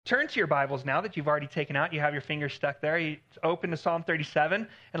Turn to your Bibles now that you've already taken out. You have your fingers stuck there. You open to Psalm 37,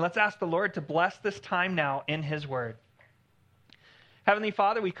 and let's ask the Lord to bless this time now in his word. Heavenly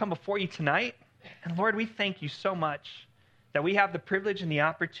Father, we come before you tonight, and Lord, we thank you so much that we have the privilege and the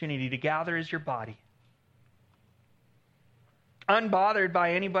opportunity to gather as your body. Unbothered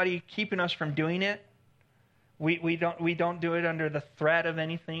by anybody keeping us from doing it. We don't do it under the threat of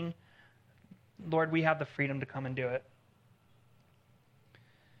anything. Lord, we have the freedom to come and do it.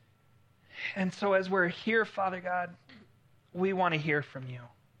 And so as we're here, Father God, we want to hear from you.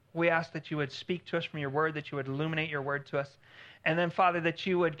 We ask that you would speak to us from your word, that you would illuminate your word to us. And then, Father, that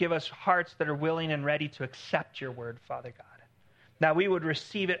you would give us hearts that are willing and ready to accept your word, Father God. That we would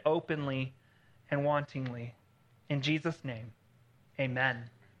receive it openly and wantingly. In Jesus' name, amen.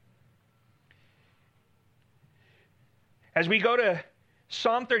 As we go to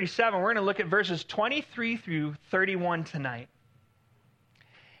Psalm 37, we're going to look at verses 23 through 31 tonight.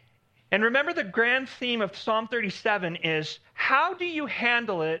 And remember, the grand theme of Psalm 37 is, how do you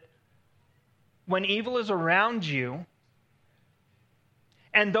handle it when evil is around you?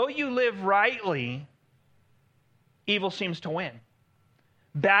 And though you live rightly, evil seems to win.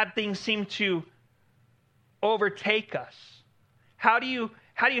 Bad things seem to overtake us. How do you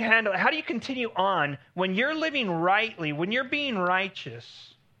handle it? How do you continue on when you're living rightly, when you're being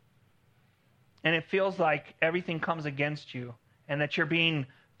righteous, and it feels like everything comes against you and that you're being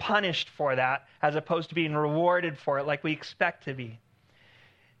punished for that as opposed to being rewarded for it like we expect to be?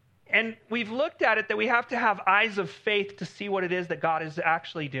 And we've looked at it that we have to have eyes of faith to see what it is that God is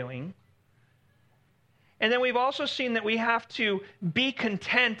actually doing. And then we've also seen that we have to be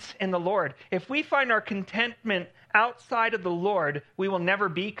content in the Lord. If we find our contentment outside of the Lord, we will never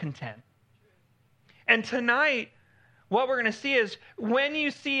be content. And tonight, what we're going to see is when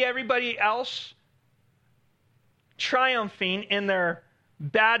you see everybody else triumphing in their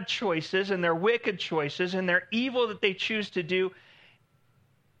bad choices and their wicked choices and their evil that they choose to do,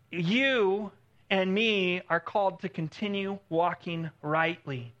 you and me are called to continue walking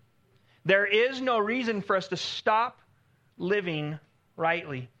rightly. There is no reason for us to stop living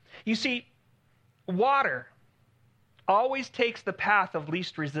rightly. You see, water always takes the path of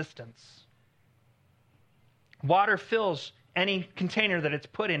least resistance. Water fills any container that it's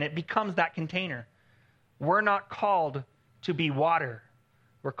put in. It becomes that container. We're not called to be water.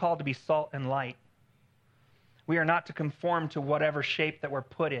 We're called to be salt and light. We are not to conform to whatever shape that we're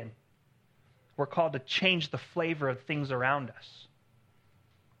put in. We're called to change the flavor of things around us.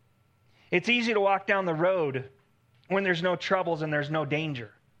 It's easy to walk down the road when there's no troubles and there's no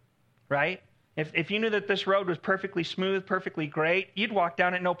danger, right? If you knew that this road was perfectly smooth, perfectly great, you'd walk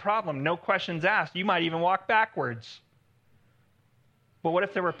down it no problem, no questions asked. You might even walk backwards. But what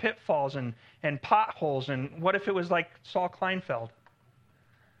if there were pitfalls and potholes, and what if it was like Saul Kleinfeld?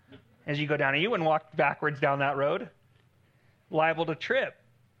 As you go down, you wouldn't walk backwards down that road, liable to trip.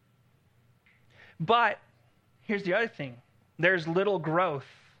 But here's the other thing. There's little growth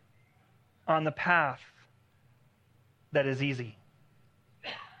on the path that is easy.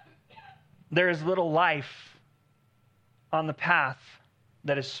 There is little life on the path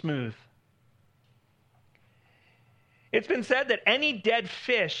that is smooth. It's been said that any dead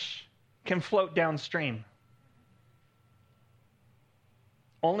fish can float downstream.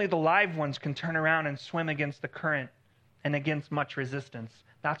 Only the live ones can turn around and swim against the current and against much resistance.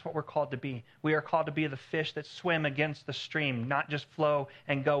 That's what we're called to be. We are called to be the fish that swim against the stream, not just flow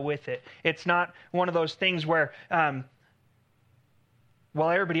and go with it. It's not one of those things where,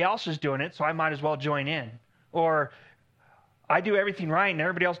 everybody else is doing it, so I might as well join in. Or I do everything right and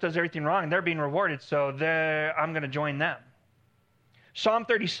everybody else does everything wrong and they're being rewarded, so I'm going to join them. Psalm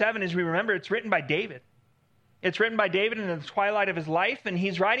 37, as we remember, it's written by David. It's written by David in the twilight of his life, and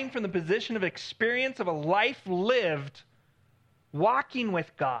he's writing from the position of experience of a life lived walking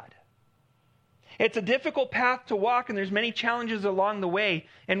with God. It's a difficult path to walk, and there's many challenges along the way.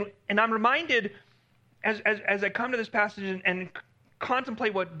 And I'm reminded, as I come to this passage and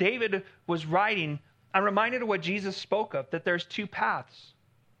contemplate what David was writing, I'm reminded of what Jesus spoke of, that there's two paths.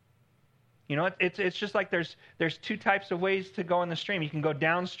 You know, it's just like there's two types of ways to go in the stream. You can go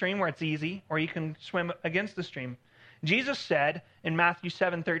downstream where it's easy, or you can swim against the stream. Jesus said in Matthew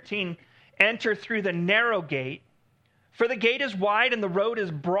 7:13, "Enter through the narrow gate, for the gate is wide and the road is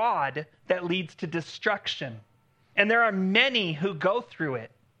broad that leads to destruction. And there are many who go through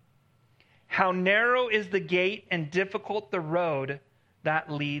it. How narrow is the gate and difficult the road that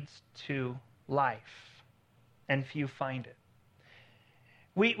leads to life, and few find it."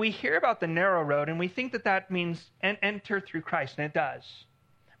 We hear about the narrow road, and we think that means enter through Christ, and it does.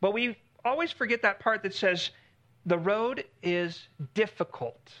 But we always forget that part that says The road is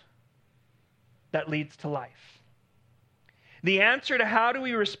difficult that leads to life. The answer to how do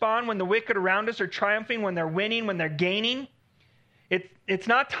we respond when the wicked around us are triumphing, when they're winning, when they're gaining, it's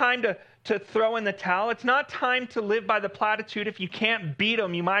not time to throw in the towel. It's not time to live by the platitude, if you can't beat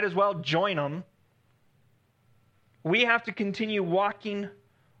them, you might as well join them. We have to continue walking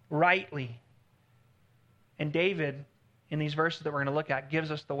rightly. And David, in these verses that we're going to look at,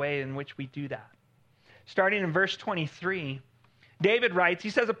 gives us the way in which we do that. Starting in verse 23, David writes, he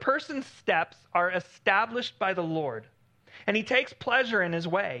says, a person's steps are established by the Lord, and he takes pleasure in his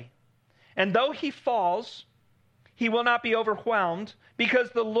way. And though he falls, he will not be overwhelmed,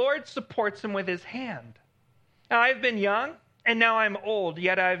 because the Lord supports him with his hand. Now, I have been young, and now I'm old,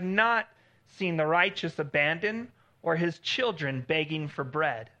 yet I have not seen the righteous abandoned or his children begging for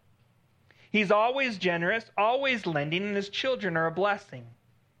bread. He's always generous, always lending, and his children are a blessing.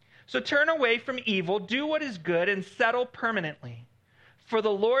 So turn away from evil, do what is good, and settle permanently. For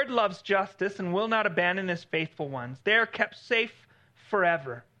the Lord loves justice and will not abandon his faithful ones. They are kept safe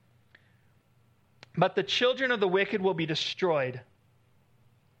forever. But the children of the wicked will be destroyed.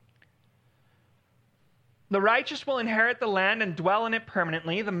 The righteous will inherit the land and dwell in it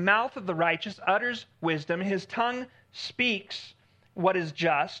permanently. The mouth of the righteous utters wisdom. His tongue speaks what is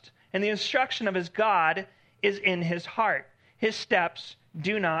just, and the instruction of his God is in his heart. His steps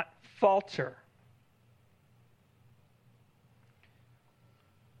do not falter.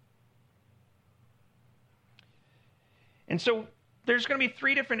 And so there's going to be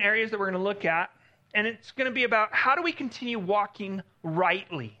three different areas that we're going to look at, and it's going to be about how do we continue walking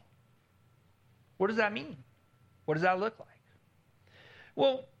rightly? What does that mean? What does that look like?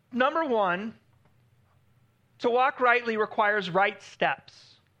 Well, number one, to walk rightly requires right steps,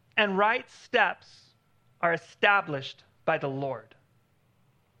 and right steps are established by the Lord.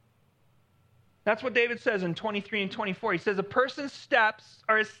 That's what David says in 23 and 24. He says, a person's steps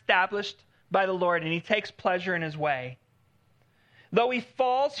are established by the Lord, and he takes pleasure in his way. Though he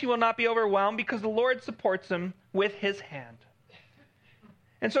falls, he will not be overwhelmed, because the Lord supports him with his hand.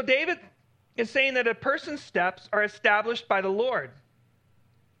 And so David is saying that a person's steps are established by the Lord.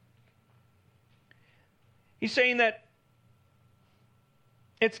 He's saying that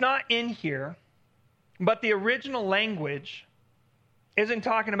it's not in here, but the original language isn't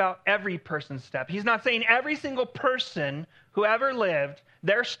talking about every person's step. He's not saying every single person who ever lived,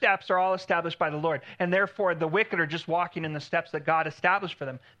 their steps are all established by the Lord, and therefore the wicked are just walking in the steps that God established for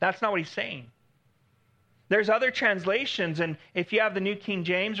them. That's not what he's saying. There's other translations, and if you have the New King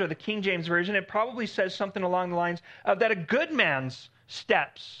James or the King James Version, it probably says something along the lines of that a good man's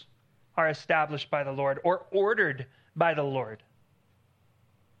steps are established by the Lord or ordered by the Lord.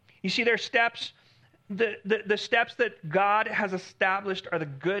 You see, their steps, the steps that God has established are the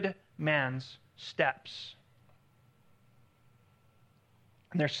good man's steps.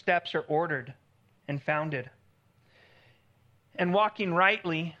 And their steps are ordered and founded. And walking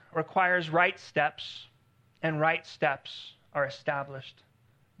rightly requires right steps, and right steps are established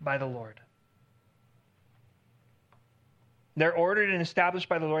by the Lord. They're ordered and established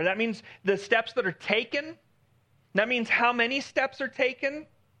by the Lord. That means the steps that are taken. That means how many steps are taken.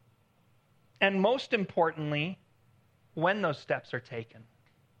 And most importantly, when those steps are taken.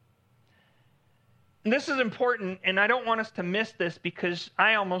 And this is important, and I don't want us to miss this, because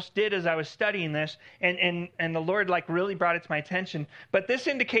I almost did as I was studying this, and the Lord really brought it to my attention. But this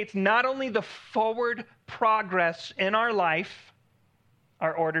indicates not only the forward progress in our life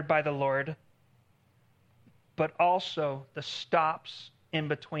are ordered by the Lord, but also the stops in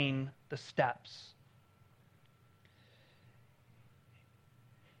between the steps.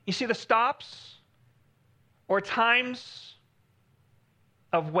 You see, the stops or times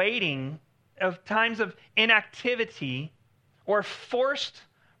of waiting, of times of inactivity or forced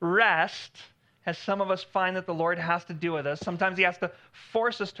rest, as some of us find that the Lord has to do with us. Sometimes he has to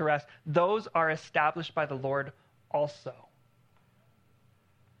force us to rest. Those are established by the Lord also.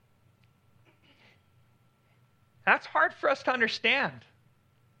 That's hard for us to understand.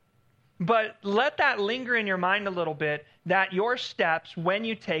 But let that linger in your mind a little bit, that your steps, when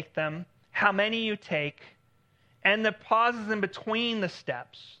you take them, how many you take, and the pauses in between the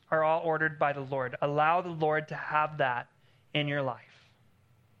steps are all ordered by the Lord. Allow the Lord to have that in your life.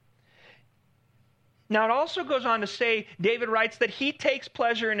 Now, it also goes on to say, David writes that he takes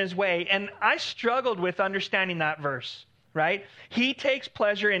pleasure in his way, and I struggled with understanding that verse, right? He takes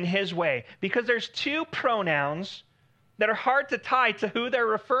pleasure in his way, because there's two pronouns that are hard to tie to who they're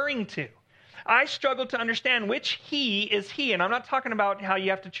referring to. I struggled to understand which he is he, and I'm not talking about how you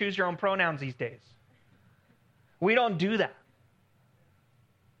have to choose your own pronouns these days. We don't do that.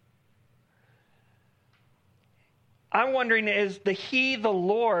 I'm wondering, is the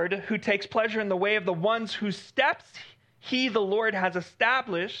Lord, who takes pleasure in the way of the ones whose steps he, the Lord, has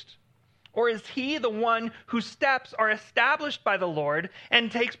established? Or is he the one whose steps are established by the Lord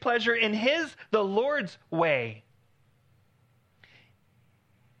and takes pleasure in the Lord's way?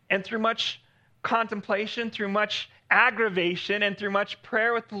 And through much contemplation, through much aggravation, and through much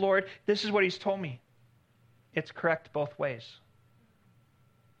prayer with the Lord, this is what he's told me. It's correct both ways.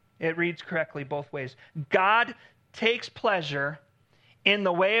 It reads correctly both ways. God takes pleasure in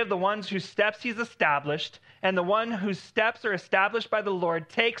the way of the ones whose steps he's established, and the one whose steps are established by the Lord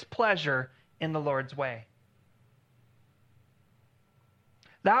takes pleasure in the Lord's way.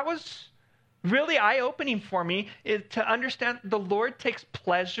 That was really eye-opening for me, to understand the Lord takes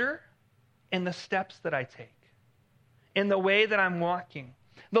pleasure in the steps that I take, in the way that I'm walking.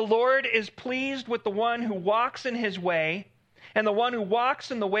 The Lord is pleased with the one who walks in his way, and the one who walks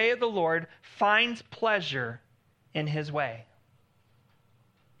in the way of the Lord finds pleasure in his way.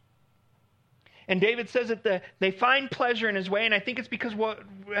 And David says that they find pleasure in his way, and I think it's because what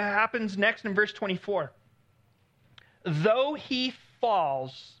happens next in verse 24. Though he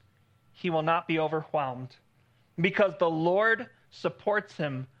falls, he will not be overwhelmed, because the Lord supports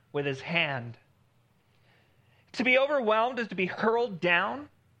him with his hand. To be overwhelmed is to be hurled down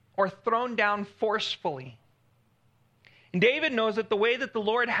or thrown down forcefully. And David knows that the way that the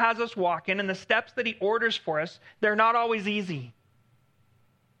Lord has us walk in and the steps that he orders for us, they're not always easy.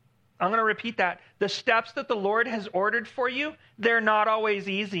 I'm going to repeat that. The steps that the Lord has ordered for you, they're not always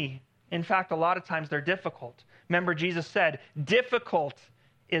easy. In fact, a lot of times they're difficult. Remember, Jesus said, difficult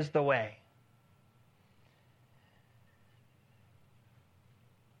is the way.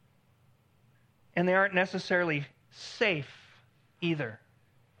 And they aren't necessarily safe either.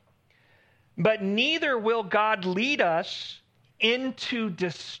 But neither will God lead us into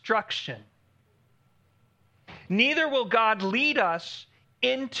destruction. Neither will God lead us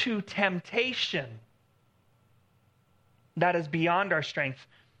into temptation that is beyond our strength.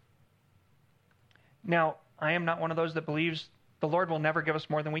 Now, I am not one of those that believes the Lord will never give us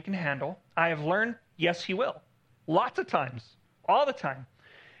more than we can handle. I have learned, yes, he will. Lots of times. All the time.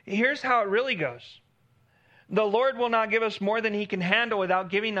 Here's how it really goes. The Lord will not give us more than he can handle without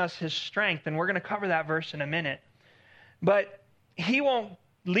giving us his strength. And we're going to cover that verse in a minute. But he won't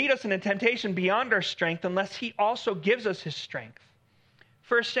lead us into temptation beyond our strength unless he also gives us his strength.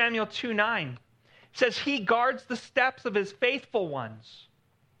 1 Samuel 2:9 says, he guards the steps of his faithful ones.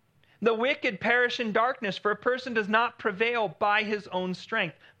 The wicked perish in darkness, for a person does not prevail by his own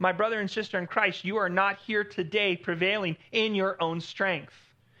strength. My brother and sister in Christ, you are not here today prevailing in your own strength.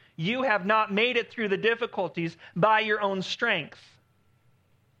 You have not made it through the difficulties by your own strength.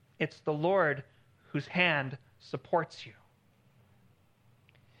 It's the Lord whose hand supports you.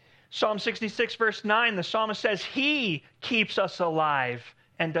 Psalm 66 verse 9, the psalmist says, he keeps us alive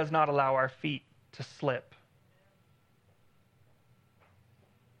and does not allow our feet to slip.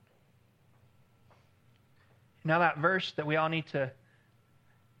 Now that verse that we all need to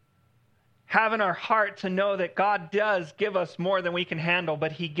have in our heart to know that God does give us more than we can handle,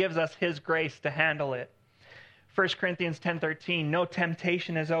 but he gives us his grace to handle it. 1 Corinthians 10:13, no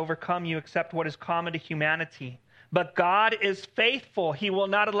temptation has overcome you except what is common to humanity. But God is faithful. He will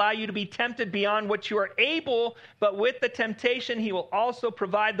not allow you to be tempted beyond what you are able, but with the temptation, he will also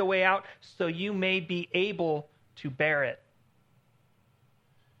provide the way out so you may be able to bear it.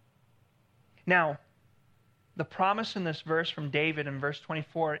 Now, the promise in this verse from David in verse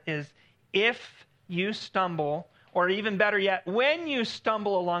 24 is, if you stumble, or even better yet, when you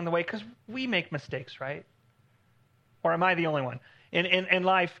stumble along the way, because we make mistakes, right? Or am I the only one? In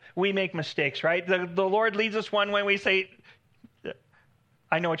life, we make mistakes, right? The Lord leads us one way, we say,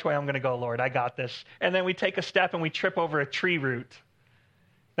 I know which way I'm going to go, Lord, I got this. And then we take a step and we trip over a tree root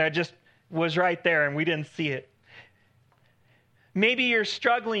that just was right there and we didn't see it. Maybe you're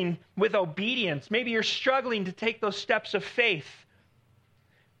struggling with obedience. Maybe you're struggling to take those steps of faith.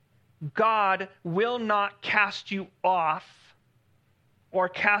 God will not cast you off or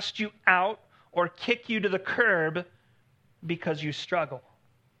cast you out or kick you to the curb because you struggle.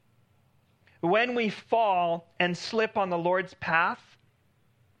 When we fall and slip on the Lord's path,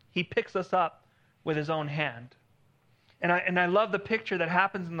 he picks us up with his own hand. And I love the picture that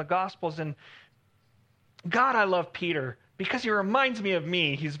happens in the Gospels. And God, I love Peter because he reminds me of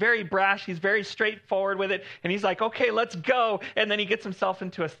me. He's very brash. He's very straightforward with it. And he's like, okay, let's go. And then he gets himself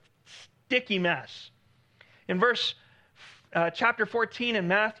into a sticky mess. In chapter 14 in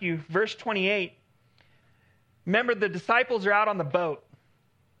Matthew, verse 28, remember the disciples are out on the boat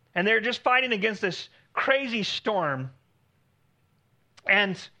and they're just fighting against this crazy storm.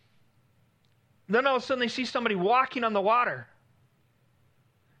 And Then all of a sudden they see somebody walking on the water.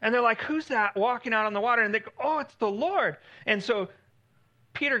 And they're like, who's that walking out on the water? And they go, oh, it's the Lord. And so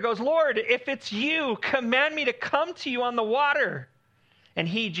Peter goes, Lord, if it's you, command me to come to you on the water. And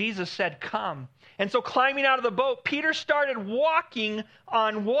Jesus said, come. And so climbing out of the boat, Peter started walking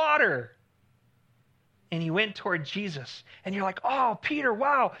on water. And he went toward Jesus. And you're like, oh, Peter,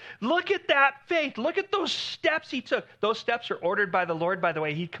 wow, look at that faith. Look at those steps he took. Those steps are ordered by the Lord, by the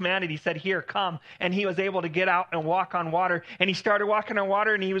way. He commanded, he said, here, come. And he was able to get out and walk on water. And he started walking on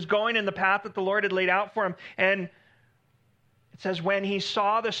water, and he was going in the path that the Lord had laid out for him. And it says, when he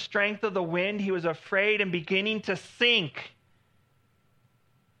saw the strength of the wind, he was afraid and beginning to sink.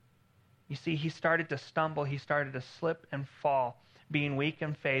 You see, he started to stumble. He started to slip and fall. Being weak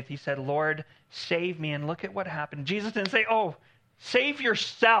in faith, he said, Lord, save me. And look at what happened. Jesus didn't say, oh, save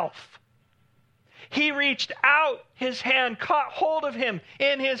yourself. He reached out his hand, caught hold of him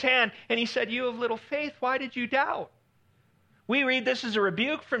in his hand, and he said, you have little faith, why did you doubt? We read this as a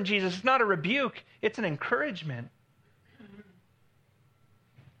rebuke from Jesus. It's not a rebuke, it's an encouragement.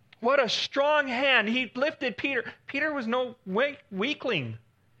 What a strong hand. He lifted Peter. Peter was no weakling.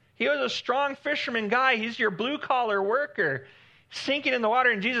 He was a strong fisherman guy. He's your blue-collar worker. Sinking in the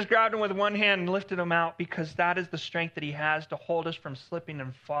water, and Jesus grabbed him with one hand and lifted him out, because that is the strength that he has to hold us from slipping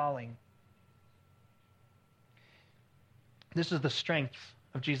and falling. This is the strength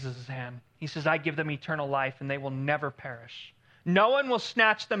of Jesus' hand. He says, I give them eternal life, and they will never perish. No one will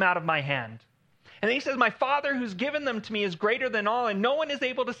snatch them out of my hand. And then he says, my Father who's given them to me is greater than all, and no one is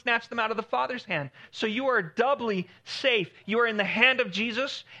able to snatch them out of the Father's hand. So you are doubly safe. You are in the hand of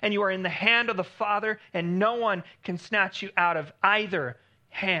Jesus, and you are in the hand of the Father, and no one can snatch you out of either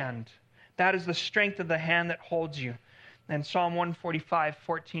hand. That is the strength of the hand that holds you. And Psalm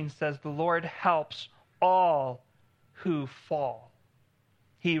 145:14 says, the Lord helps all who fall.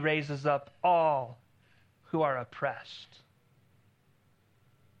 He raises up all who are oppressed.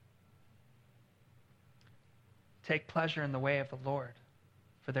 Take pleasure in the way of the Lord,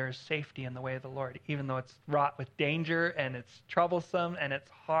 for there is safety in the way of the Lord, even though it's wrought with danger and it's troublesome and it's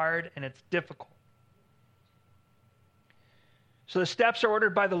hard and it's difficult. So the steps are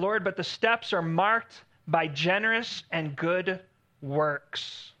ordered by the Lord, but the steps are marked by generous and good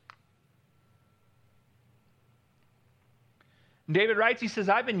works. David writes, he says,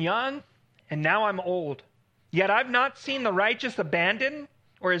 I've been young and now I'm old, yet I've not seen the righteous abandoned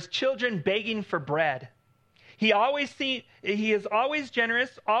or his children begging for bread. He is always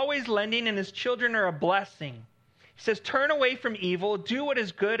generous, always lending, and his children are a blessing. He says, turn away from evil, do what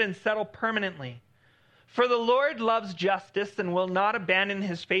is good, and settle permanently. For the Lord loves justice and will not abandon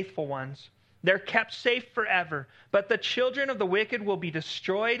his faithful ones. They're kept safe forever, but the children of the wicked will be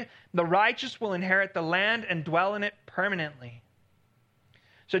destroyed. The righteous will inherit the land and dwell in it permanently.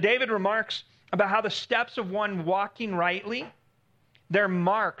 So David remarks about how the steps of one walking rightly, they're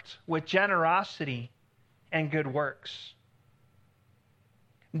marked with generosity and good works.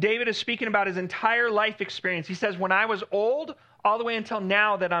 David is speaking about his entire life experience. He says, when I was old, all the way until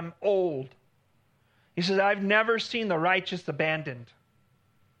now that I'm old. He says, I've never seen the righteous abandoned.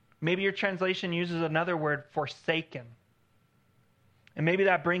 Maybe your translation uses another word, forsaken. And maybe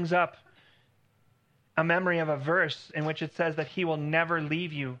that brings up a memory of a verse in which it says that he will never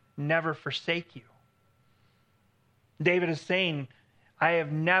leave you, never forsake you. David is saying, I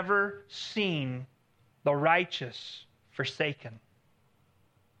have never seen the righteous forsaken.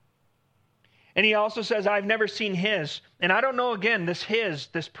 And he also says, I've never seen his. And I don't know, again, this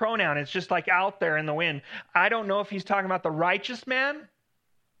pronoun, it's just like out there in the wind. I don't know if he's talking about the righteous man,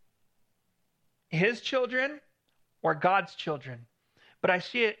 his children, or God's children. But I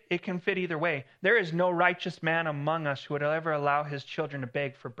see it can fit either way. There is no righteous man among us who would ever allow his children to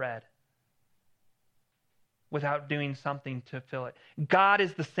beg for bread without doing something to fill it. God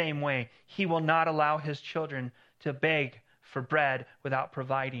is the same way. He will not allow his children to beg for bread without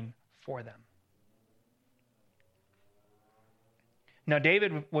providing for them. Now,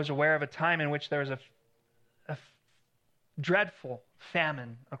 David was aware of a time in which there was a dreadful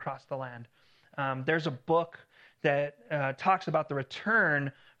famine across the land. There's a book that talks about the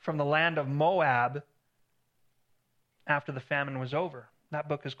return from the land of Moab after the famine was over. That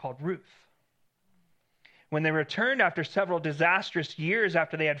book is called Ruth. When they returned after several disastrous years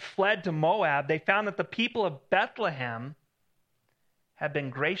after they had fled to Moab, they found that the people of Bethlehem had been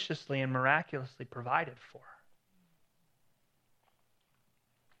graciously and miraculously provided for.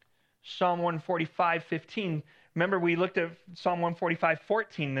 Psalm 145:15. Remember, we looked at Psalm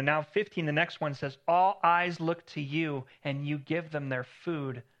 145:14, and now 15, the next one says, all eyes look to you, and you give them their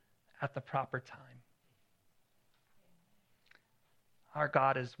food at the proper time. Our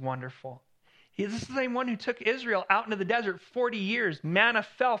God is wonderful. This is the same one who took Israel out into the desert 40 years. Manna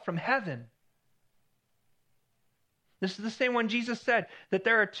fell from heaven. This is the same one Jesus said that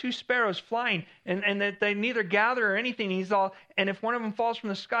there are 2 sparrows flying and that they neither gather or anything. And if one of them falls from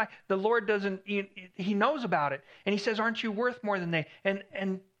the sky, the Lord doesn't, he knows about it. And he says, aren't you worth more than they?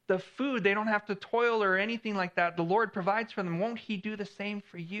 And the food, they don't have to toil or anything like that. The Lord provides for them. Won't he do the same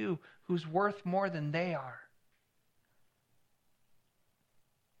for you who's worth more than they are?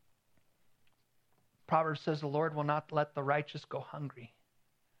 Proverbs says the Lord will not let the righteous go hungry,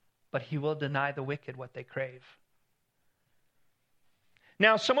 but he will deny the wicked what they crave.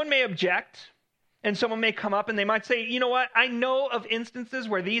 Now, someone may object, and someone may come up and they might say, you know what? I know of instances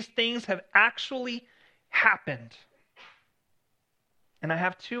where these things have actually happened. And I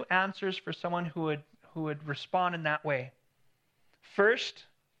have 2 answers for someone who would respond in that way. First,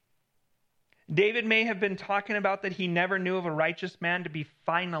 David may have been talking about that he never knew of a righteous man to be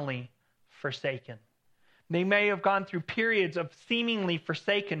finally forsaken. They may have gone through periods of seemingly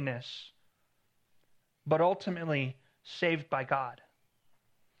forsakenness, but ultimately saved by God.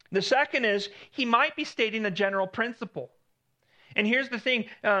 The second is he might be stating a general principle. And here's the thing.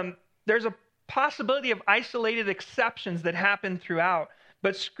 There's a possibility of isolated exceptions that happen throughout.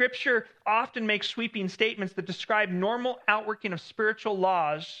 But Scripture often makes sweeping statements that describe normal outworking of spiritual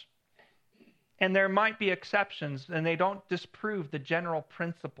laws. And there might be exceptions, and they don't disprove the general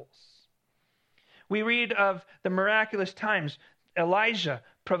principles. We read of the miraculous times. Elijah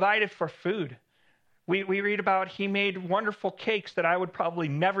provided for food. We read about he made wonderful cakes that I would probably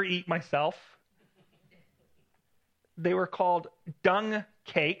never eat myself. They were called dung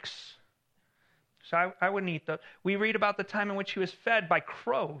cakes. So I wouldn't eat those. We read about the time in which he was fed by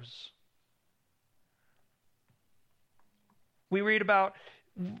crows. We read about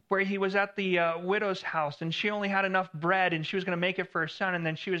where he was at the widow's house and she only had enough bread and she was going to make it for her son, and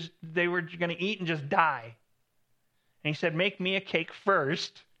then they were going to eat and just die. And he said, make me a cake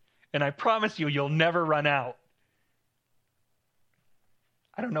first, and I promise you'll never run out.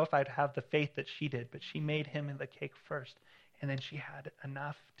 I don't know if I'd have the faith that she did, but she made him the cake first. And then she had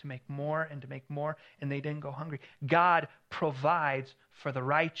enough to make more, and they didn't go hungry. God provides for the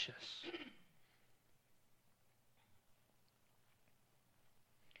righteous.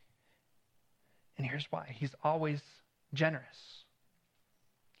 And here's why. He's always generous.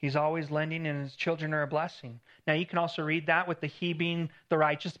 He's always lending, and his children are a blessing. Now, you can also read that with he being the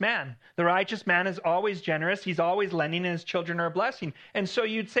righteous man. The righteous man is always generous. He's always lending, and his children are a blessing. And so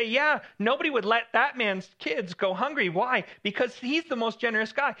you'd say, yeah, nobody would let that man's kids go hungry. Why? Because he's the most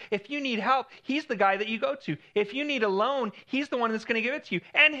generous guy. If you need help, he's the guy that you go to. If you need a loan, he's the one that's going to give it to you.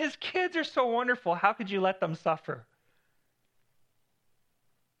 And his kids are so wonderful. How could you let them suffer?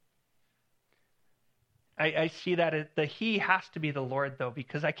 I see that the he has to be the Lord, though,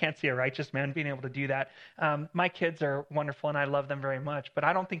 because I can't see a righteous man being able to do that. My kids are wonderful, and I love them very much, but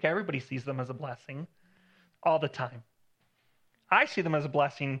I don't think everybody sees them as a blessing all the time. I see them as a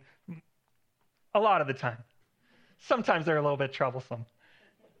blessing a lot of the time. Sometimes they're a little bit troublesome.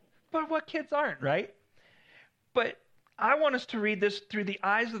 But what kids aren't, right? But I want us to read this through the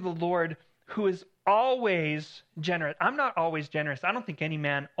eyes of the Lord, who is always generous. I'm not always generous. I don't think any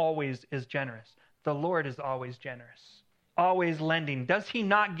man always is generous. The Lord is always generous, always lending. Does he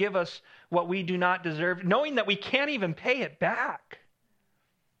not give us what we do not deserve, knowing that we can't even pay it back?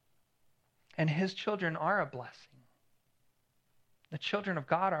 And his children are a blessing. The children of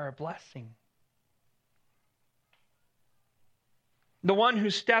God are a blessing. The one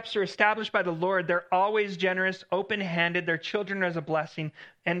whose steps are established by the Lord, they're always generous, open-handed. Their children are as a blessing.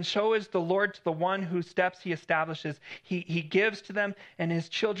 And so is the Lord to the one whose steps he establishes. He gives to them, and his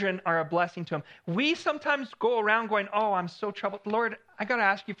children are a blessing to him. We sometimes go around going, oh, I'm so troubled. Lord, I got to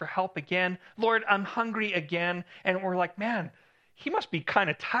ask you for help again. Lord, I'm hungry again. And we're like, man, he must be kind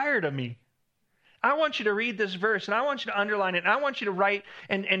of tired of me. I want you to read this verse, and I want you to underline it, and I want you to write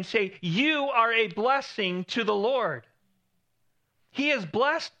and say, you are a blessing to the Lord. He is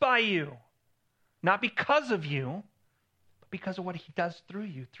blessed by you, not because of you, but because of what he does through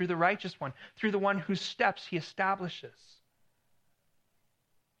you, through the righteous one, through the one whose steps he establishes.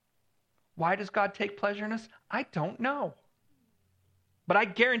 Why does God take pleasure in us? I don't know. But I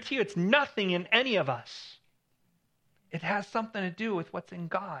guarantee you it's nothing in any of us. It has something to do with what's in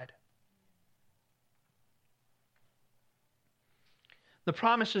God. The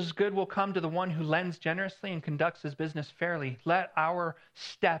promise is good will come to the one who lends generously and conducts his business fairly. Let our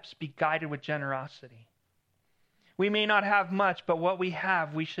steps be guided with generosity. We may not have much, but what we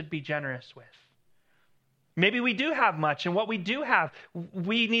have, we should be generous with. Maybe we do have much, and what we do have,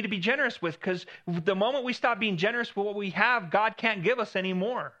 we need to be generous with, because the moment we stop being generous with what we have, God can't give us any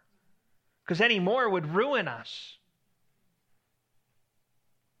more. because any more would ruin us.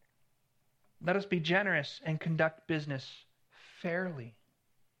 Let us be generous and conduct business fairly.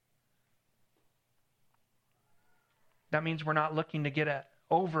 That means we're not looking to get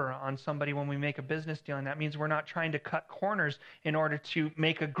over on somebody when we make a business deal. And that means we're not trying to cut corners in order to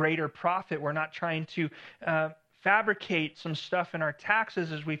make a greater profit. We're not trying to fabricate some stuff in our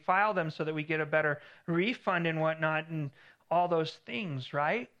taxes as we file them so that we get a better refund and whatnot and all those things,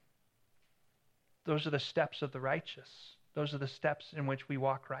 right? Those are the steps of the righteous. Those are the steps in which we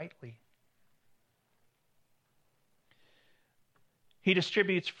walk rightly. He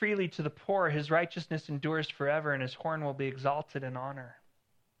distributes freely to the poor. His righteousness endures forever, and his horn will be exalted in honor.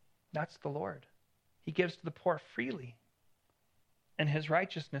 That's the Lord. He gives to the poor freely, and his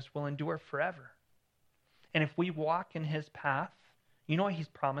righteousness will endure forever. And if we walk in his path, you know what he's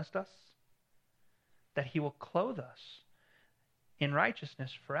promised us? That he will clothe us in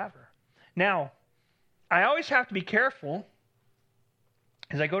righteousness forever. Now, I always have to be careful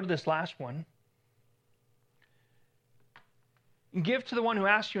as I go to this last one. Give to the one who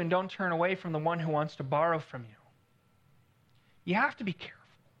asks you and don't turn away from the one who wants to borrow from you. You have to be careful.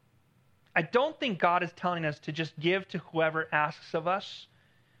 I don't think God is telling us to just give to whoever asks of us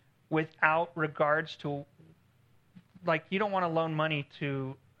without regards to, like, you don't want to loan money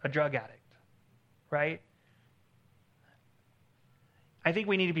to a drug addict, right? I think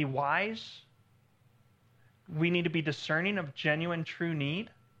we need to be wise. We need to be discerning of genuine, true need.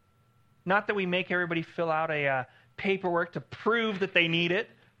 Not that we make everybody fill out a paperwork to prove that they need it,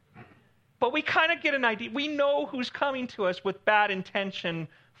 but we kind of get an idea. We know who's coming to us with bad intention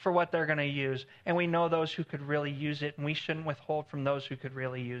for what they're going to use, and we know those who could really use it, and we shouldn't withhold from those who could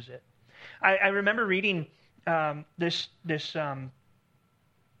really use it. I remember reading this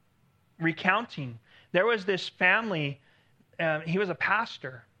recounting. There was this family. He was a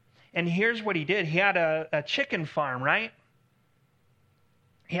pastor, and here's what he did. He had a chicken farm, right?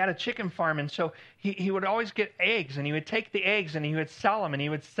 He had a chicken farm, and so he would always get eggs, and he would take the eggs, and he would sell them, and he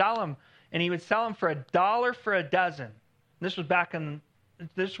would sell them for $1 for a dozen. This was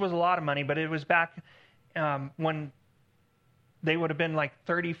this was a lot of money, but it was back when they would have been like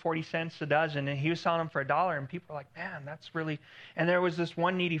 30, 40 cents a dozen, and he was selling them for $1, and people were like, man, that's really... And there was this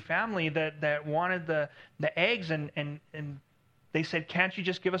one needy family that wanted the eggs, and they said, can't you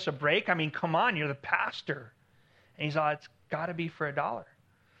just give us a break? I mean, come on, you're the pastor. And he thought, it's got to be for $1.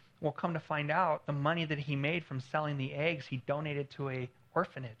 Well, come to find out, the money that he made from selling the eggs, he donated to an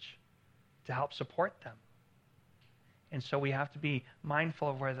orphanage to help support them. And so we have to be mindful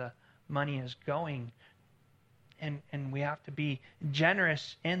of where the money is going. And we have to be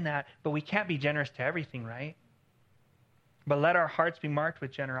generous in that, but we can't be generous to everything, right? But let our hearts be marked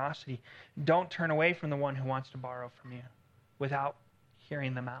with generosity. Don't turn away from the one who wants to borrow from you without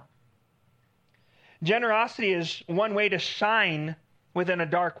hearing them out. Generosity is one way to shine within a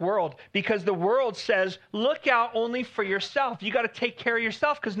dark world, because the world says, look out only for yourself. You got to take care of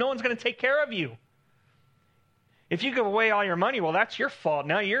yourself because no one's going to take care of you. If you give away all your money, well, that's your fault.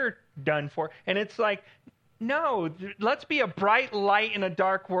 Now you're done for. And it's like, no, let's be a bright light in a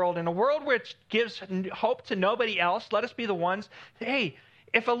dark world, in a world which gives hope to nobody else. Let us be the ones, hey,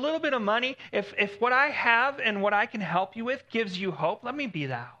 if a little bit of money, if what I have and what I can help you with gives you hope, let me be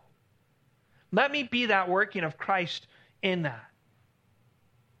that. Let me be that working of Christ in that.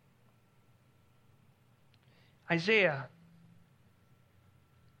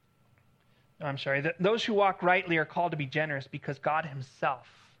 Those who walk rightly are called to be generous because God himself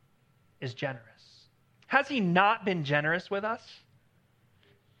is generous. Has he not been generous with us?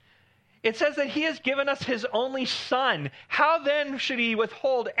 It says that he has given us his only son. How then should he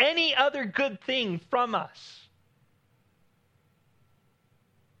withhold any other good thing from us?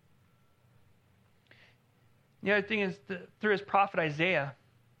 The other thing is through his prophet Isaiah,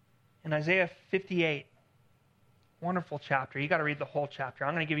 in Isaiah 58, wonderful chapter. You got to read the whole chapter.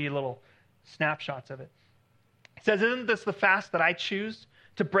 I'm going to give you little snapshots of it. It says, isn't this the fast that I choose?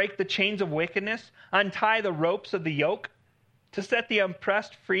 To break the chains of wickedness, untie the ropes of the yoke, to set the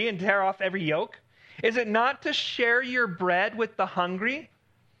oppressed free and tear off every yoke? Is it not to share your bread with the hungry,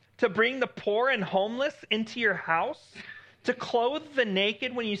 to bring the poor and homeless into your house, to clothe the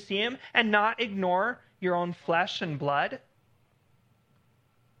naked when you see him, and not ignore your own flesh and blood?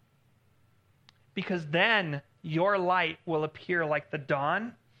 Because then your light will appear like the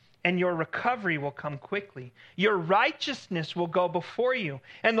dawn, and your recovery will come quickly. Your righteousness will go before you,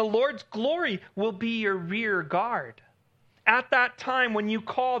 and the Lord's glory will be your rear guard. At that time, when you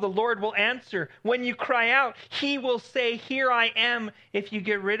call, the Lord will answer. When you cry out, he will say, here I am. If you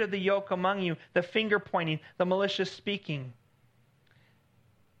get rid of the yoke among you, the finger pointing, the malicious speaking.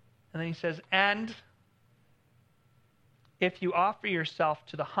 And then he says, and if you offer yourself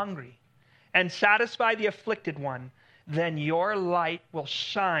to the hungry and satisfy the afflicted one, then your light will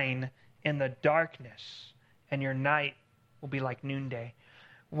shine in the darkness, and your night will be like noonday.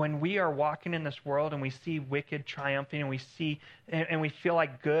 When we are walking in this world and we see wicked triumphing and we feel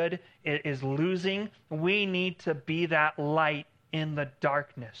like good is losing, we need to be that light in the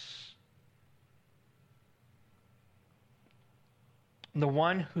darkness. The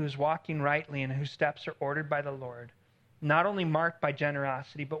one who's walking rightly and whose steps are ordered by the Lord, not only marked by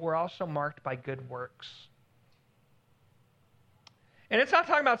generosity, but we're also marked by good works. And it's not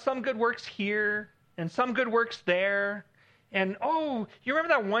talking about some good works here and some good works there. And, oh, you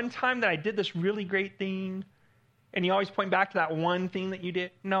remember that one time that I did this really great thing? And you always point back to that one thing that you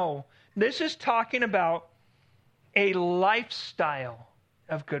did? No. This is talking about a lifestyle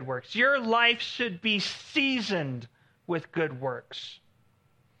of good works. Your life should be seasoned with good works,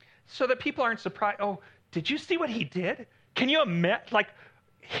 so that people aren't surprised. Oh, did you see what he did? Can you imagine? Like,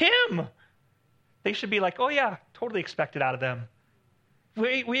 him. They should be like, oh yeah, totally expect it out of them.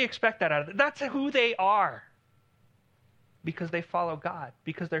 We expect that out of them. That's who they are. Because they follow God.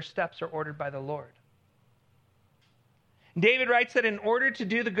 Because their steps are ordered by the Lord. David writes that in order to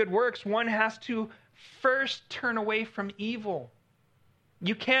do the good works, one has to first turn away from evil.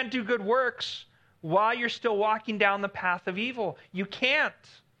 You can't do good works while you're still walking down the path of evil. You can't.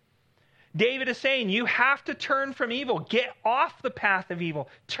 David is saying you have to turn from evil. Get off the path of evil.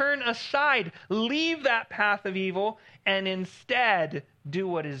 Turn aside. Leave that path of evil and instead do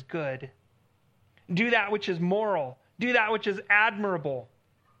what is good. Do that which is moral. Do that which is admirable.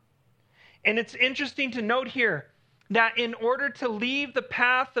 And it's interesting to note here that in order to leave the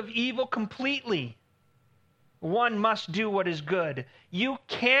path of evil completely, one must do what is good. You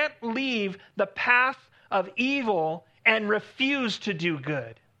can't leave the path of evil and refuse to do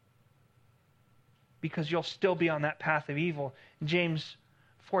good, because you'll still be on that path of evil. James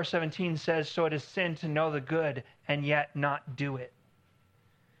 4:17 says, so it is sin to know the good and yet not do it.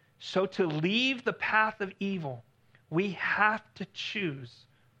 So to leave the path of evil, we have to choose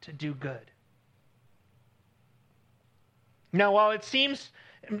to do good. Now, while it seems,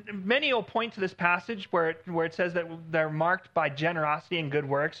 many will point to this passage where it says that they're marked by generosity and good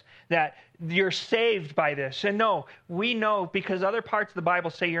works, that you're saved by this. And no, we know because other parts of the Bible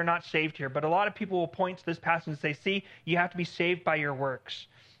say you're not saved here. But a lot of people will point to this passage and say, see, you have to be saved by your works.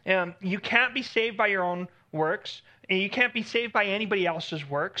 You can't be saved by your own works. And you can't be saved by anybody else's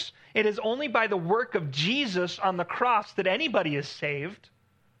works. It is only by the work of Jesus on the cross that anybody is saved.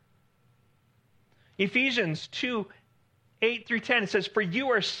 Ephesians 2:8-10, it says, for you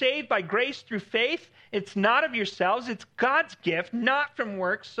are saved by grace through faith. It's not of yourselves, it's God's gift, not from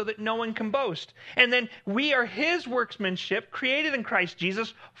works, so that no one can boast. And then we are his workmanship, created in Christ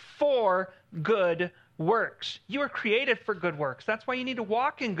Jesus for good works. You are created for good works. That's why you need to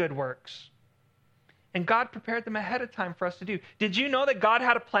walk in good works. And God prepared them ahead of time for us to do. Did you know that God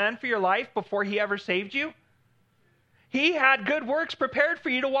had a plan for your life before he ever saved you? He had good works prepared for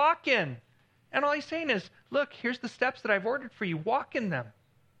you to walk in. And all he's saying is, look, here's the steps that I've ordered for you. Walk in them.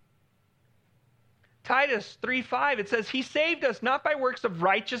 Titus 3:5, it says, he saved us not by works of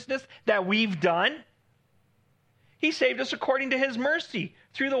righteousness that we've done. He saved us according to his mercy,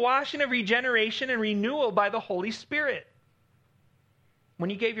 through the washing of regeneration and renewal by the Holy Spirit. When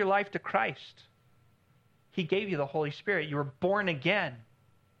you gave your life to Christ, he gave you the Holy Spirit. You were born again,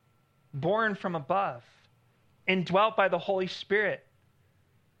 born from above, indwelt by the Holy Spirit,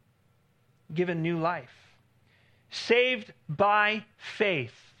 given new life. Saved by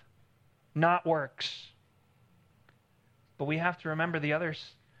faith, not works. But we have to remember the other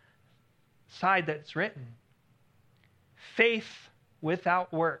side that's written. Faith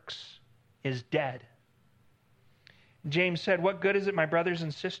without works is dead. James said, what good is it, my brothers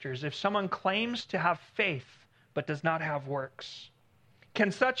and sisters, if someone claims to have faith but does not have works?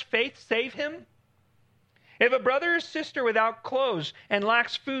 Can such faith save him? If a brother or sister without clothes and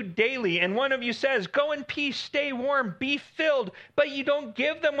lacks food daily, and one of you says, go in peace, stay warm, be filled, but you don't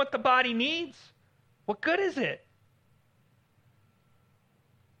give them what the body needs, what good is it?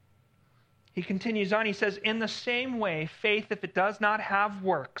 He continues on, he says, in the same way, faith, if it does not have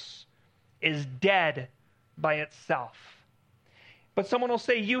works, is dead by itself. But someone will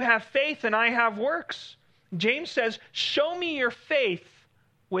say, you have faith and I have works. James says, show me your faith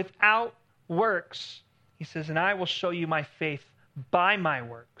without works. He says, and I will show you my faith by my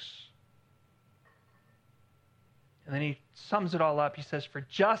works. And then he sums it all up. He says, for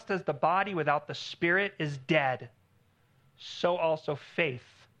just as the body without the spirit is dead, so also faith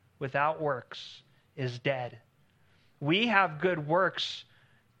without works is dead. We have good works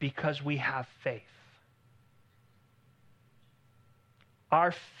Because we have faith.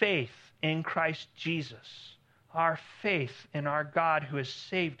 Our faith in Christ Jesus, our faith in our God who has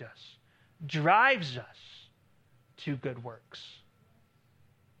saved us, drives us to good works.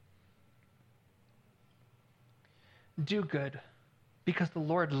 Do good because the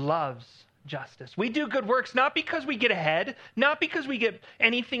Lord loves justice. We do good works not because we get ahead, not because we get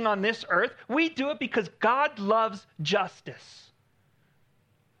anything on this earth. We do it because God loves justice.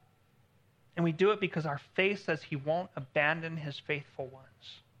 And we do it because our faith says he won't abandon his faithful ones.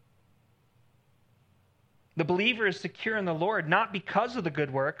 The believer is secure in the Lord, not because of the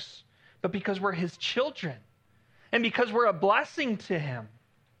good works, but because we're his children and because we're a blessing to him.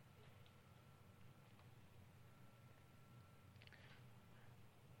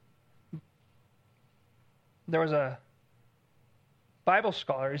 There was a Bible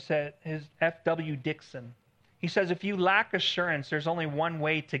scholar who said, F.W. Dixon. He says, if you lack assurance, there's only one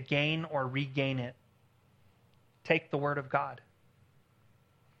way to gain or regain it. Take the word of God.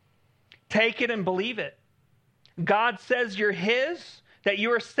 Take it and believe it. God says you're his, that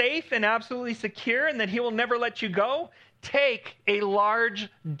you are safe and absolutely secure, and that he will never let you go. Take a large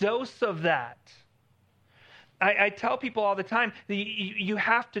dose of that. I tell people all the time, you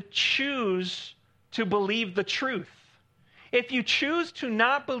have to choose to believe the truth. If you choose to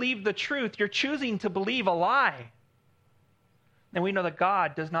not believe the truth, you're choosing to believe a lie. And we know that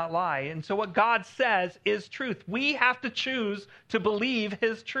God does not lie. And so what God says is truth. We have to choose to believe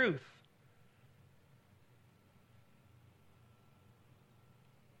his truth.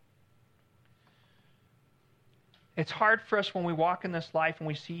 It's hard for us when we walk in this life and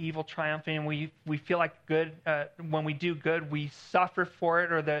we see evil triumphing and we feel like good, when we do good, we suffer for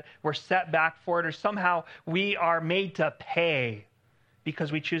it or that we're set back for it or somehow we are made to pay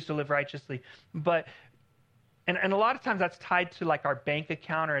because we choose to live righteously. And a lot of times that's tied to like our bank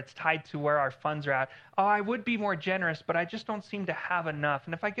account or it's tied to where our funds are at. Oh, I would be more generous, but I just don't seem to have enough.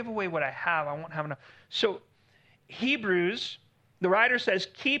 And if I give away what I have, I won't have enough. So Hebrews, the writer says,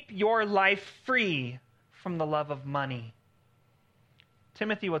 keep your life free from the love of money.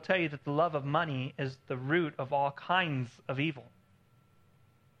 Timothy will tell you that the love of money is the root of all kinds of evil.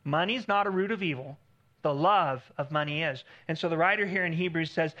 Money is not a root of evil. The love of money is. And so the writer here in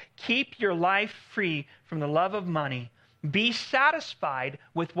Hebrews says, keep your life free from the love of money. Be satisfied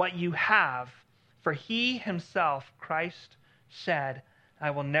with what you have. For he himself, Christ, said,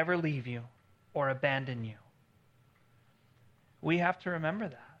 I will never leave you or abandon you. We have to remember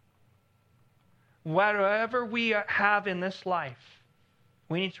that. Whatever we have in this life,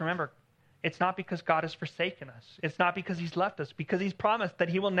 we need to remember it's not because God has forsaken us. It's not because he's left us, because he's promised that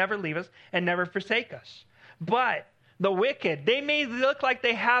he will never leave us and never forsake us. But the wicked, they may look like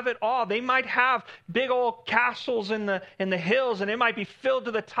they have it all. They might have big old castles in the hills, and it might be filled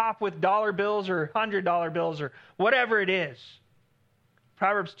to the top with dollar bills or $100 bills or whatever it is.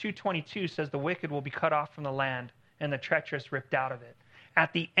 Proverbs 2:22 says the wicked will be cut off from the land and the treacherous ripped out of it.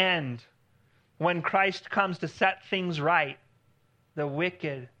 At the end, when Christ comes to set things right, the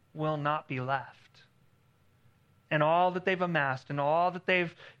wicked will not be left. And all that they've amassed and all that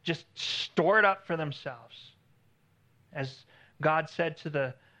they've just stored up for themselves. As God said to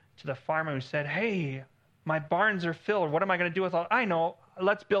the farmer who said, hey, my barns are filled. What am I going to do with all? I know.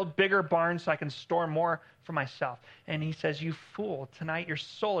 Let's build bigger barns so I can store more for myself. And he says, you fool, tonight your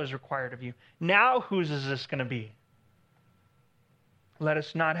soul is required of you. Now whose is this going to be? Let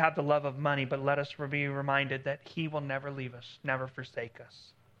us not have the love of money, but let us be reminded that he will never leave us, never forsake us.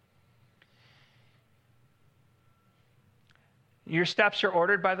 Your steps are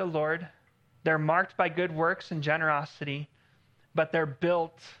ordered by the Lord. They're marked by good works and generosity, but they're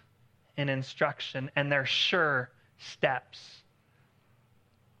built in instruction and they're sure steps.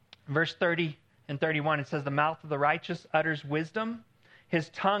 Verse 30 and 31, it says, the mouth of the righteous utters wisdom. His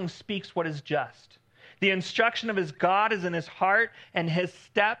tongue speaks what is just. The instruction of his God is in his heart, and his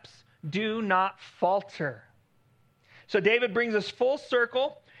steps do not falter. So David brings us full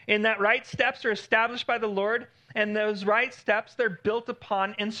circle in that right steps are established by the Lord, and those right steps, they're built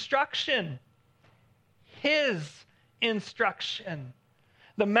upon instruction. His instruction.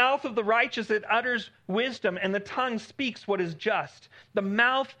 The mouth of the righteous, it utters wisdom, and the tongue speaks what is just. The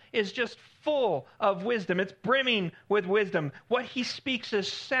mouth is just full of wisdom. It's brimming with wisdom. What he speaks is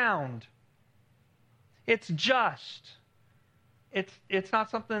sound. It's just. It's not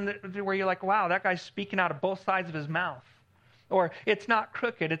something where you're like, wow, that guy's speaking out of both sides of his mouth. Or it's not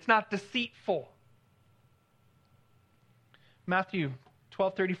crooked. It's not deceitful. Matthew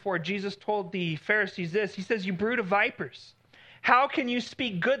 12:34, Jesus told the Pharisees this. He says, you brood of vipers, how can you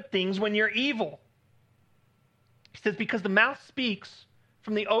speak good things when you're evil? He says, because the mouth speaks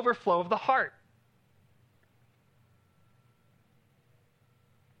from the overflow of the heart.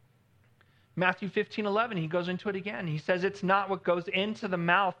 Matthew 15:11, he goes into it again. He says, it's not what goes into the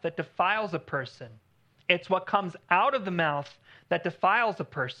mouth that defiles a person. It's what comes out of the mouth that defiles a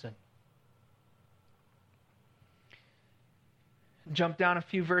person. Jump down a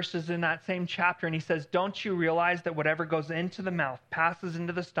few verses in that same chapter, and he says, don't you realize that whatever goes into the mouth passes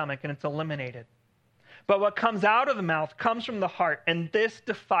into the stomach and it's eliminated? But what comes out of the mouth comes from the heart, and this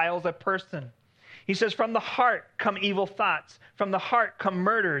defiles a person. He says, from the heart come evil thoughts. From the heart come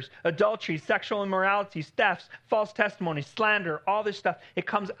murders, adultery, sexual immorality, thefts, false testimony, slander, all this stuff. It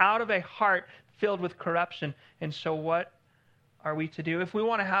comes out of a heart filled with corruption. And so what are we to do? If we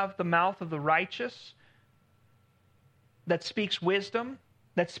want to have the mouth of the righteous that speaks wisdom,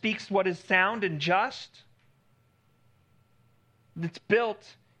 that speaks what is sound and just, that's built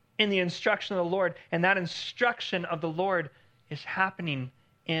in the instruction of the Lord, and that instruction of the Lord is happening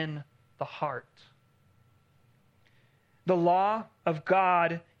in the heart. The law of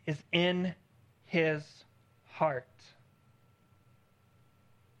God is in his heart.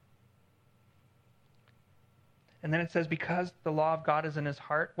 And then it says, because the law of God is in his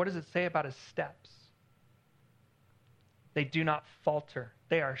heart, what does it say about his steps? They do not falter.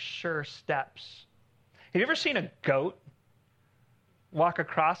 They are sure steps. Have you ever seen a goat walk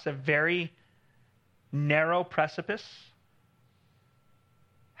across a very narrow precipice?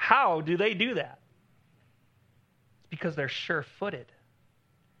 How do they do that? It's because they're sure-footed.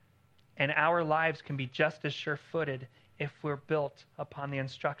 And our lives can be just as sure-footed if we're built upon the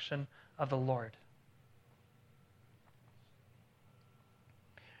instruction of the Lord.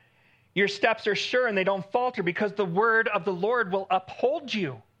 Your steps are sure and they don't falter because the word of the Lord will uphold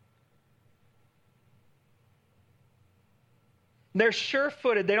you. They're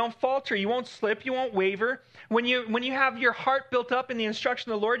sure-footed. They don't falter. You won't slip. You won't waver. When you have your heart built up in the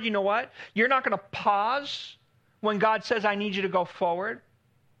instruction of the Lord, you know what? You're not going to pause when God says, I need you to go forward.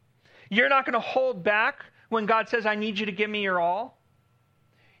 You're not going to hold back when God says, I need you to give me your all.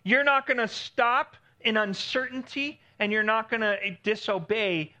 You're not going to stop in uncertainty, and you're not going to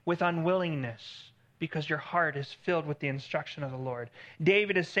disobey with unwillingness because your heart is filled with the instruction of the Lord.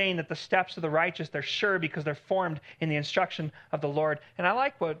 David is saying that the steps of the righteous, they're sure because they're formed in the instruction of the Lord. And I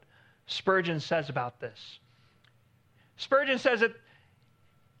like what Spurgeon says about this. Spurgeon says that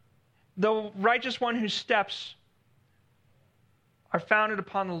the righteous one whose steps are founded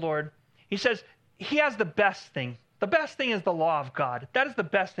upon the Lord, he says he has the best thing. The best thing is the law of God. That is the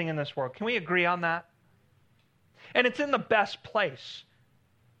best thing in this world. Can we agree on that? And it's in the best place.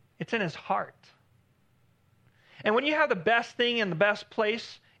 It's in his heart. And when you have the best thing in the best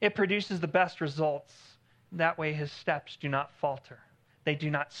place, it produces the best results. That way his steps do not falter. They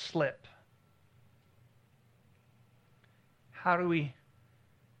do not slip. How do we...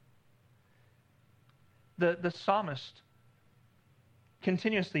 The psalmist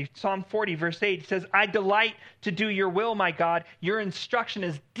continuously, Psalm 40, verse 8, says, I delight to do your will, my God. Your instruction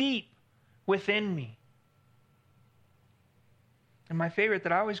is deep within me. And my favorite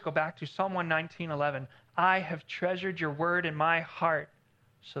that I always go back to, Psalm 119:11, I have treasured your word in my heart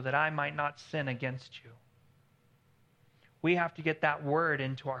so that I might not sin against you. We have to get that word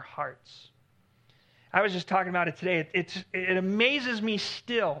into our hearts. I was just talking about it today. It amazes me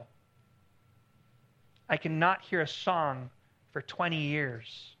still. I cannot hear a song for 20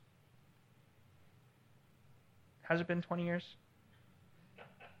 years. Has it been 20 years?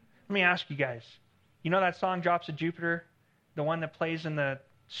 Let me ask you guys. You know that song, Drops of Jupiter? The one that plays in the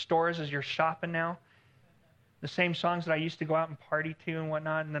stores as you're shopping now? The same songs that I used to go out and party to and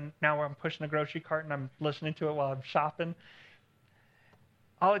whatnot, and then now I'm pushing the grocery cart and I'm listening to it while I'm shopping.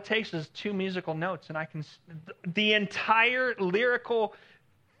 All it takes is 2 musical notes, and I can... The entire lyrical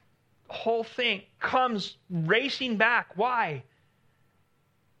whole thing comes racing back. Why?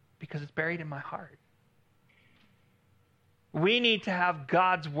 Because it's buried in my heart. We need to have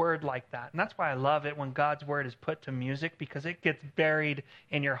God's word like that. And that's why I love it when God's word is put to music, because it gets buried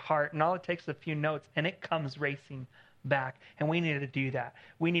in your heart. And all it takes is a few notes, and it comes racing back. And we need to do that.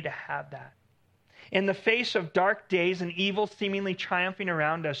 We need to have that. In the face of dark days and evil seemingly triumphing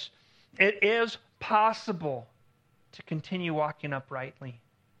around us, it is possible to continue walking uprightly.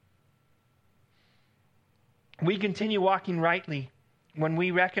 We continue walking rightly when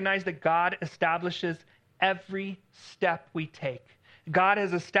we recognize that God establishes every step we take. God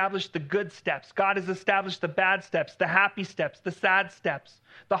has established the good steps. God has established the bad steps, the happy steps, the sad steps,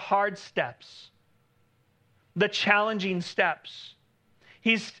 the hard steps, the challenging steps.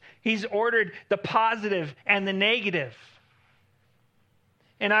 He's ordered the positive and the negative.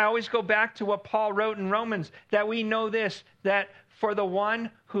 And I always go back to what Paul wrote in Romans, that we know this, that for the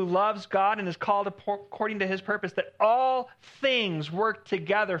one who loves God and is called according to his purpose, that all things work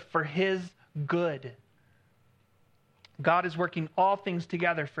together for his good. God is working all things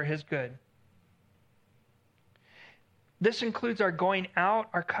together for his good. This includes our going out,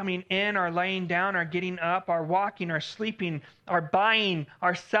 our coming in, our laying down, our getting up, our walking, our sleeping, our buying,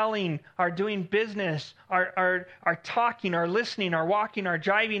 our selling, our doing business, our talking, our listening, our walking, our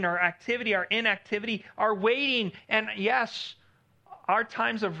driving, our activity, our inactivity, our waiting, and yes, our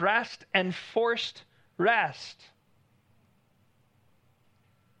times of rest and forced rest.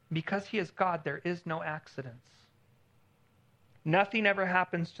 Because he is God, there is no accidents. Nothing ever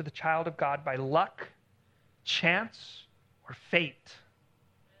happens to the child of God by luck, chance, or fate.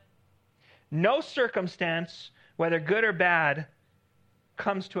 No circumstance, whether good or bad,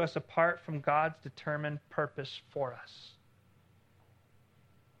 comes to us apart from God's determined purpose for us.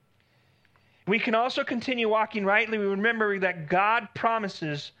 We can also continue walking rightly. We remember that God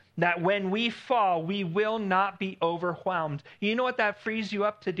promises that when we fall, we will not be overwhelmed. You know what that frees you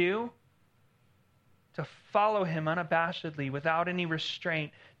up to do? To follow him unabashedly, without any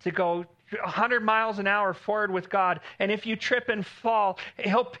restraint, to go 100 miles an hour forward with God. And if you trip and fall,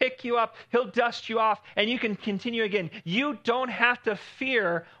 he'll pick you up, he'll dust you off, and you can continue again. You don't have to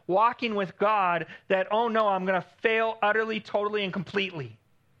fear walking with God that, oh no, I'm going to fail utterly, totally, and completely,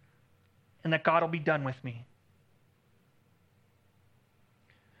 and that God will be done with me.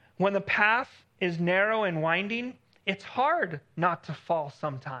 When the path is narrow and winding, it's hard not to fall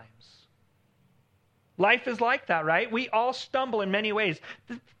sometimes. Life is like that, right? We all stumble in many ways.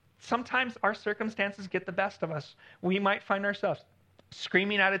 Sometimes our circumstances get the best of us. We might find ourselves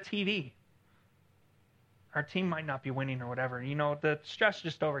screaming at a TV. Our team might not be winning or whatever. You know, the stress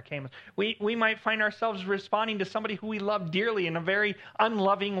just overcame us. We might find ourselves responding to somebody who we love dearly in a very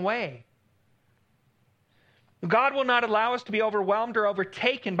unloving way. God will not allow us to be overwhelmed or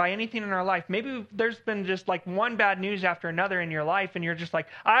overtaken by anything in our life. Maybe there's been just like one bad news after another in your life, and you're just like,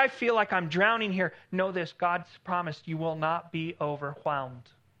 I feel like I'm drowning here. Know this, God's promised you will not be overwhelmed.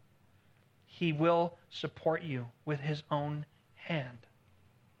 He will support you with his own hand.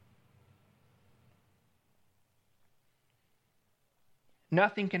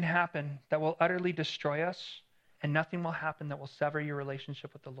 Nothing can happen that will utterly destroy us, and nothing will happen that will sever your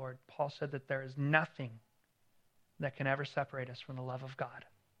relationship with the Lord. Paul said that there is nothing that can ever separate us from the love of God.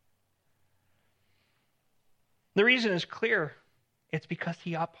 The reason is clear. It's because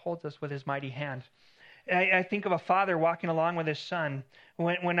he upholds us with his mighty hand. I think of a father walking along with his son.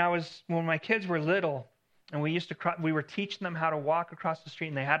 When my kids were little, and we were teaching them how to walk across the street,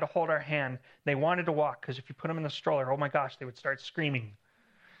 and they had to hold our hand. They wanted to walk, because if you put them in the stroller, oh my gosh, they would start screaming.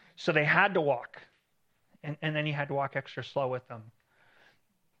 So they had to walk, and then you had to walk extra slow with them.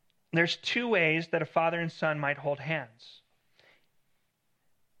 There's two ways that a father and son might hold hands.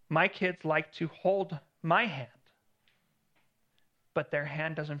 My kids like to hold my hand, but their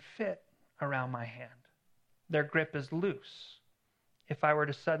hand doesn't fit around my hand. Their grip is loose. If I were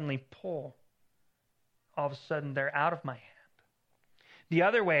to suddenly pull, all of a sudden they're out of my hand. The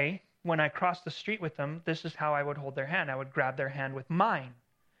other way, when I cross the street with them, this is how I would hold their hand. I would grab their hand with mine.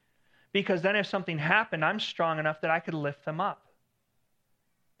 Because then if something happened, I'm strong enough that I could lift them up.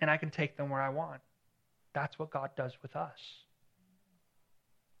 And I can take them where I want. That's what God does with us.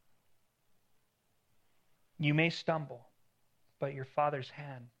 You may stumble, but your Father's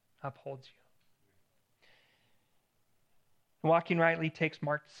hand upholds you. Walking rightly takes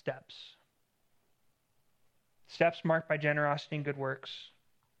marked steps. Steps marked by generosity and good works.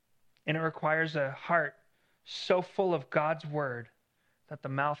 And it requires a heart so full of God's word that the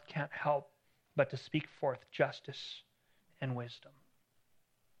mouth can't help but to speak forth justice and wisdom.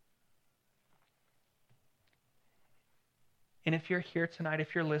 And if you're here tonight,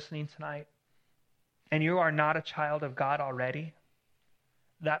 if you're listening tonight, and you are not a child of God already,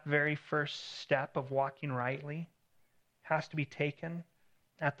 that very first step of walking rightly has to be taken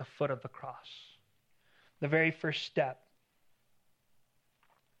at the foot of the cross. The very first step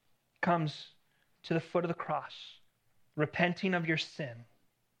comes to the foot of the cross, repenting of your sin,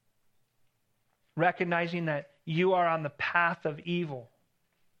 recognizing that you are on the path of evil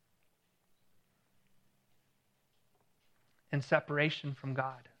and separation from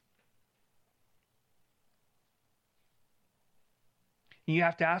God. You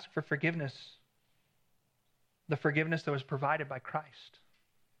have to ask for forgiveness, the forgiveness that was provided by Christ.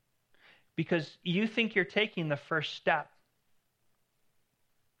 Because you think you're taking the first step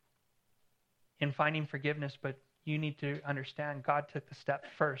in finding forgiveness, but you need to understand God took the step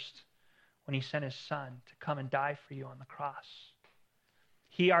first when he sent his son to come and die for you on the cross.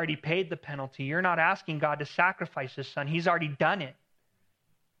 He already paid the penalty. You're not asking God to sacrifice his son. He's already done it.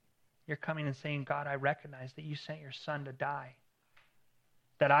 You're coming and saying, God, I recognize that you sent your son to die,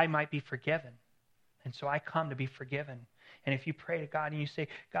 that I might be forgiven. And so I come to be forgiven. And if you pray to God and you say,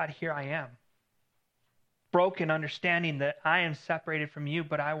 God, here I am, broken, understanding that I am separated from you,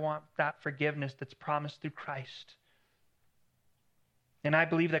 but I want that forgiveness that's promised through Christ. And I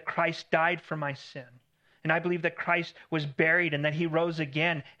believe that Christ died for my sin. And I believe that Christ was buried and that he rose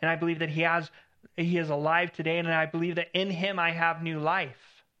again. And I believe that he is alive today. And I believe that in him I have new life.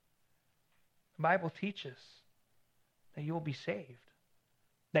 The Bible teaches that you will be saved.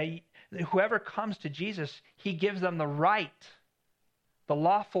 That whoever comes to Jesus, he gives them the right, the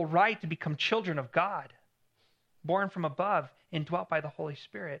lawful right to become children of God, born from above, indwelt by the Holy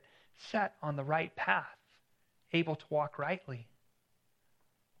Spirit, set on the right path, able to walk rightly.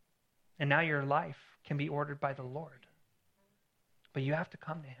 And now your life can be ordered by the Lord. But you have to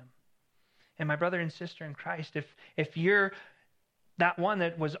come to him. And my brother and sister in Christ, if you're that one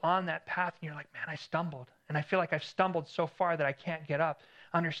that was on that path and you're like, man, I stumbled, and I feel like I've stumbled so far that I can't get up,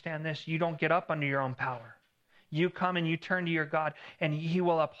 understand this: you don't get up under your own power. You come and you turn to your God, and he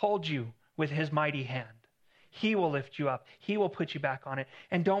will uphold you with his mighty hand. He will lift you up. He will put you back on it.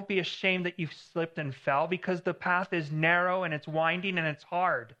 And don't be ashamed that you've slipped and fell, because the path is narrow and it's winding and it's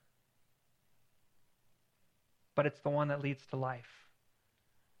hard. But it's the one that leads to life.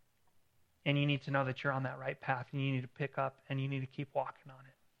 And you need to know that you're on that right path, and you need to pick up and you need to keep walking on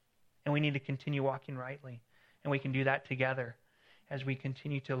it. And we need to continue walking rightly. And we can do that together as we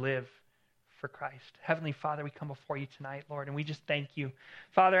continue to live for Christ. Heavenly Father, we come before you tonight, Lord, and we just thank you.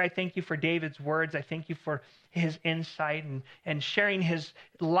 Father, I thank you for David's words. I thank you for his insight and sharing his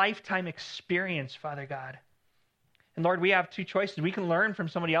lifetime experience, Father God. And Lord, we have two choices. We can learn from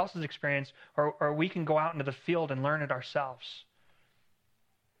somebody else's experience, or we can go out into the field and learn it ourselves.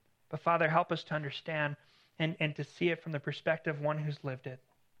 But Father, help us to understand and to see it from the perspective of one who's lived it.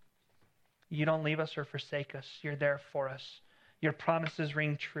 You don't leave us or forsake us. You're there for us. Your promises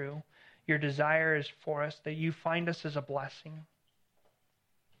ring true. Your desire is for us, that you find us as a blessing.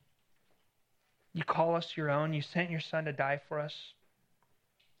 You call us your own. You sent your son to die for us.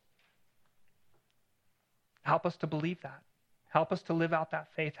 Help us to believe that. Help us to live out that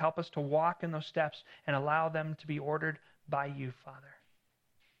faith. Help us to walk in those steps and allow them to be ordered by you, Father.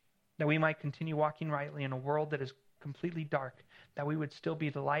 That we might continue walking rightly in a world that is completely dark, that we would still be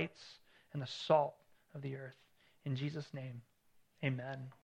the lights and the salt of the earth. In Jesus' name, amen.